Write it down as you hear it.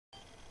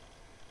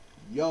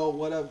Yo,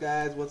 what up,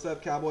 guys? What's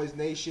up, Cowboys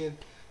Nation?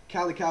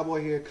 Cali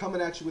Cowboy here,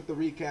 coming at you with the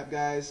recap,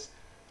 guys.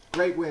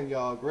 Great win,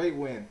 y'all. Great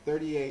win.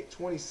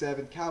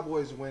 38-27.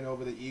 Cowboys win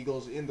over the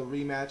Eagles in the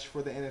rematch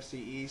for the NFC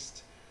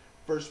East.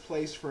 First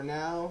place for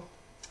now.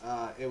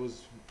 It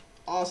was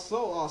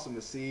so awesome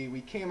to see. We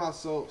came out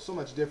so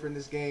much different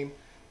this game.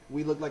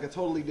 We looked like a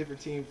totally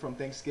different team from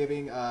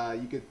Thanksgiving.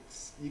 You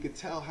could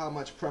tell how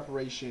much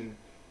preparation,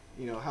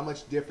 how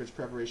much difference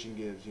preparation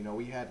gives.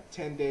 We had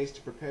 10 days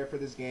to prepare for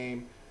this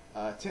game.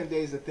 10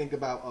 days to think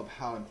about of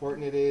how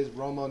important it is.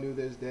 Romo knew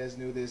this, Dez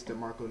knew this,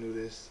 DeMarco knew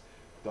this,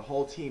 the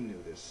whole team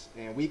knew this,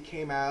 and we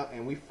came out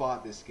and we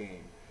fought this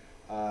game.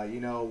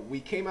 We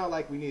came out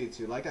like we needed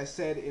to. Like I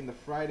said in the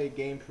Friday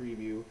game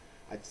preview,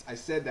 I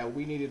said that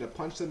we needed to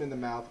punch them in the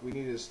mouth. We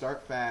needed to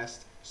start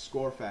fast,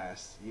 score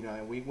fast,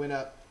 and we went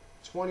up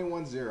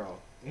 21-0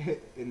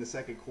 in the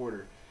second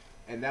quarter,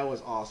 and that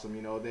was awesome.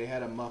 They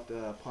had a muffed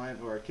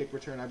punt or a kick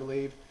return, I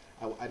believe.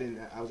 I didn't.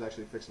 I was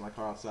actually fixing my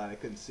car outside. I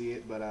couldn't see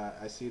it, but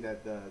I see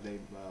that they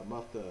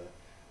muffed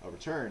a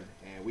return,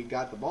 and we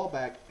got the ball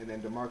back, and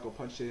then DeMarco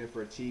punched it in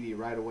for a TD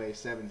right away,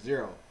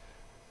 7-0.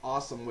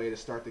 Awesome way to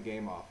start the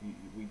game off.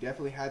 We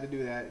definitely had to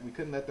do that. We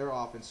couldn't let their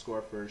offense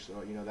score first. So,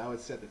 that would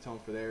set the tone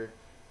for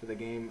the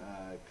game,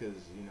 because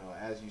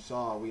as you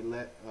saw, we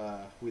let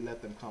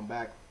them come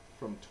back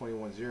from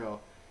 21-0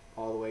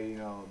 all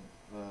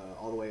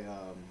the way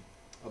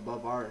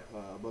above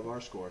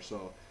our score.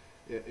 So.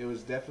 It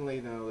was definitely,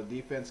 the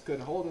defense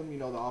couldn't hold them.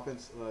 The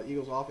offense,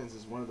 Eagles offense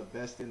is one of the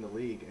best in the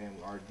league, and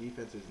our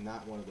defense is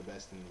not one of the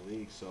best in the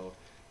league. So,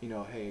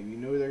 hey, we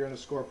knew they were going to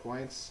score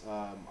points.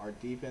 Our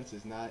defense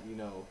is not,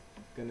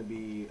 going to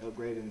be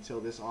upgraded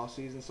until this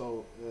offseason.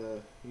 So,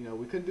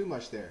 we couldn't do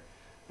much there.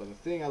 But the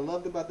thing I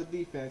loved about the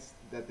defense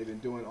that they've been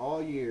doing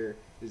all year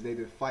is they've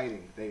been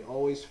fighting. They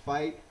always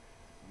fight.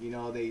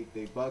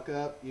 They buck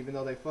up, even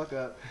though they fuck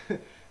up.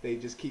 They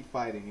just keep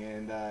fighting,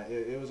 and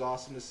it was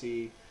awesome to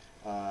see.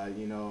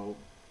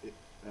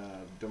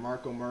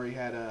 DeMarco Murray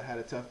had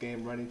a tough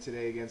game running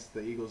today against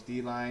the Eagles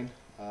D-line.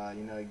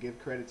 Give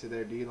credit to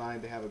their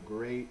D-line. They have a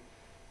great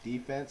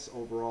defense,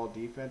 overall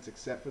defense,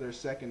 except for their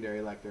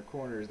secondary, like their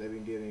corners. They've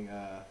been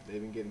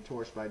getting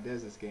torched by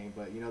Dez this game,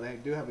 but they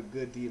do have a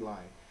good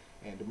D-line.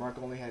 And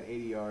DeMarco only had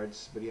 80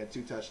 yards, but he had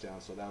 2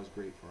 touchdowns, so that was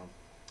great for him.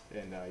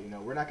 And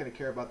we're not going to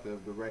care about the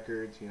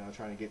records,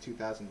 trying to get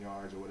 2,000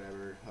 yards or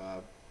whatever.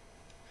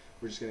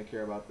 We're just going to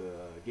care about the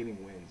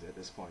getting wins at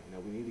this point.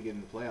 We need to get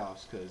in the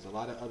playoffs because a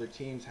lot of other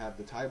teams have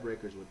the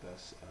tiebreakers with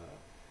us.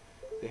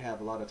 They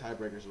have a lot of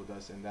tiebreakers with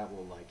us, and that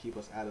will keep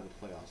us out of the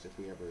playoffs if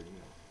we ever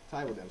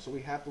tie with them. So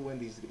we have to win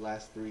these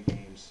last 3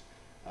 games.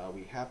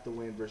 We have to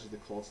win versus the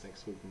Colts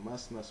next week. We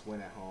must win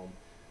at home.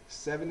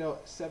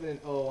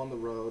 7-0 on the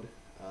road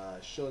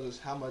shows us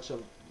how much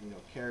of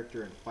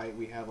character and fight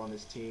we have on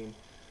this team.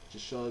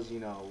 Just shows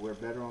we're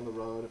better on the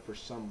road for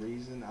some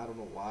reason. I don't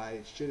know why.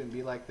 It shouldn't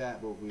be like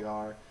that, but we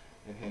are.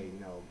 And hey,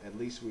 at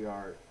least we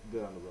are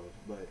good on the road.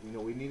 But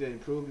we need to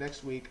improve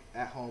next week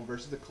at home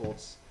versus the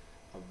Colts.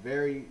 A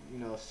very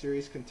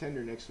serious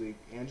contender next week.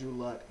 Andrew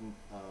Luck,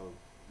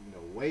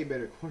 way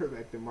better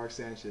quarterback than Mark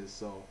Sanchez.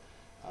 So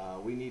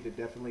we need to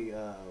definitely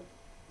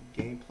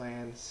game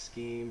plan,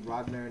 scheme.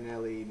 Rod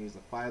Marinelli needs to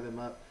fire them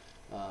up.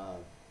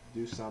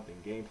 Do something.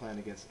 Game plan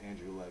against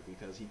Andrew Luck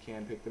because he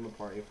can pick them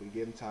apart if we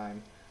give him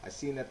time. I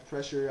seen that the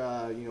pressure.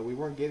 We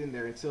weren't getting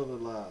there until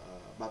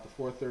about the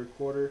fourth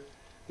quarter,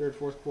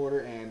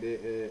 and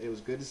it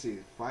was good to see.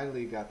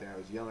 Finally got there. I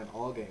was yelling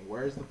all game,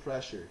 where's the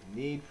pressure?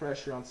 Need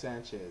pressure on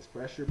Sanchez.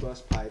 Pressure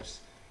bust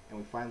pipes, and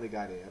we finally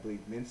got it. I believe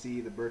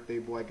Mincy, the birthday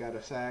boy, got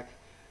a sack.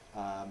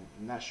 I'm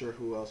not sure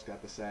who else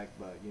got the sack,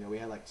 but we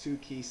had 2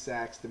 key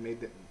sacks to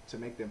make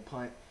them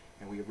punt,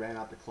 and we ran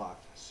out the clock.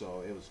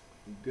 So it was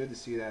good to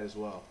see that as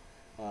well.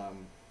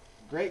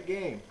 Great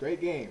game.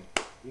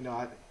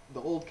 The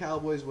old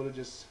Cowboys would have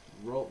just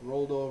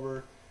rolled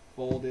over,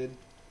 folded.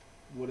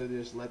 Would have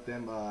just let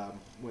them,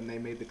 when they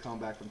made the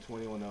comeback from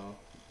 21-0,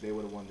 they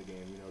would have won the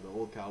game. The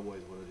old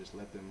Cowboys would have just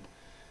let them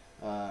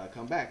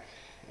come back.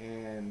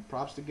 And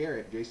props to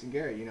Garrett, Jason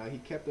Garrett. He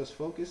kept us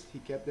focused. He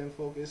kept them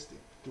focused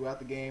throughout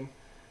the game.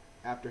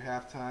 After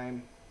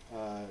halftime,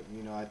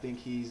 I think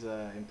he's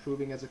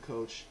improving as a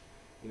coach.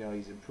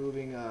 He's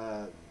improving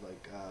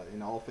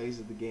in all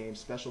phases of the game.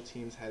 Special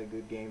teams had a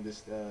good game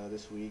this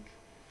week.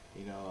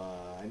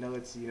 I know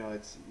it's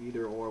it's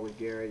either or with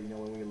Garrett.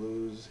 When we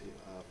lose,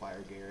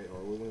 fire Garrett, or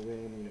when we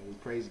win, we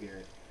praise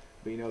Garrett.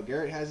 But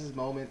Garrett has his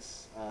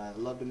moments.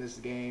 Loved him this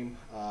game,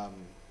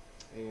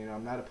 and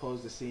I'm not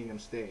opposed to seeing him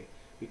stay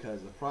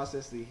because the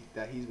process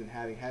that he's been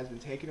having has been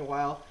taking a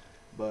while,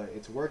 but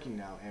it's working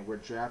now, and we're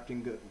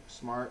drafting good,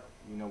 smart.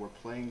 We're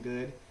playing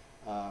good.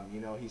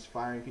 He's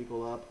firing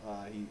people up.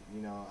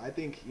 I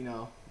think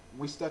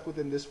we stuck with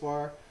him this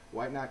far.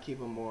 Why not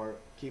keep him a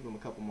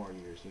couple more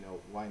years?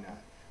 Why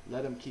not?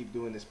 Let him keep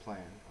doing this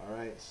plan, all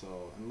right?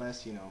 So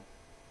unless,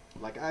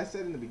 like I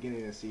said in the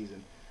beginning of the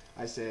season,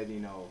 I said,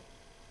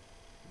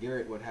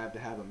 Garrett would have to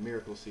have a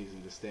miracle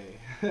season to stay.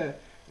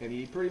 And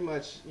he pretty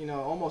much,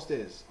 almost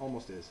is.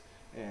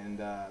 And,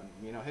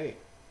 hey,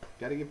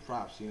 got to give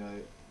props.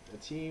 a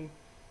team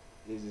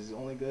is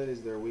only good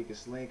as their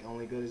weakest link,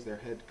 only good as their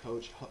head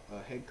coach.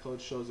 Head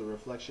coach shows a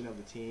reflection of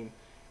the team,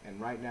 and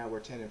right now we're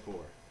 10-4.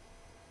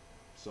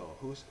 So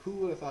who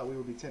would have thought we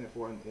would be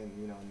 10-4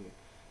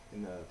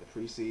 in the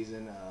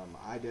preseason?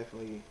 I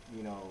definitely,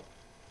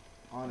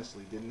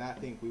 honestly did not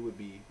think we would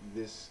be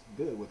this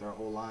good with our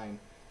O-line.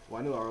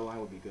 Well, I knew our O-line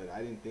would be good.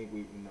 I didn't think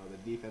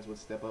the defense would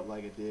step up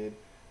like it did.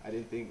 I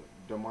didn't think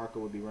DeMarco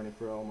would be running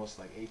for almost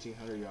like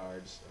 1,800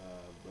 yards.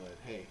 But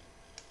hey,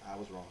 I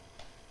was wrong.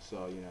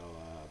 So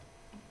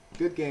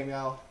good game,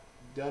 y'all.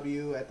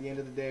 W at the end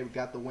of the day, we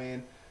got the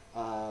win.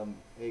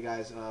 Hey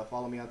guys,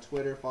 follow me on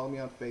Twitter, follow me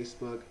on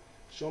Facebook.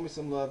 Show me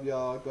some love,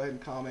 y'all. Go ahead and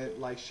comment,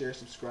 like, share,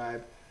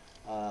 subscribe.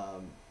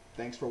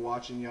 Thanks for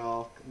watching,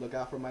 y'all. Look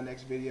out for my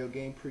next video,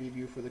 game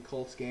preview for the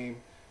Colts game.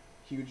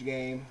 Huge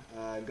game.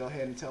 Go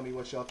ahead and tell me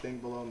what y'all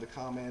think below in the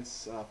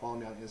comments. Follow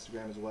me on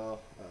Instagram as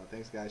well.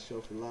 Thanks, guys. Show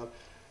for love.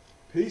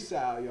 Peace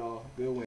out, y'all. Good win.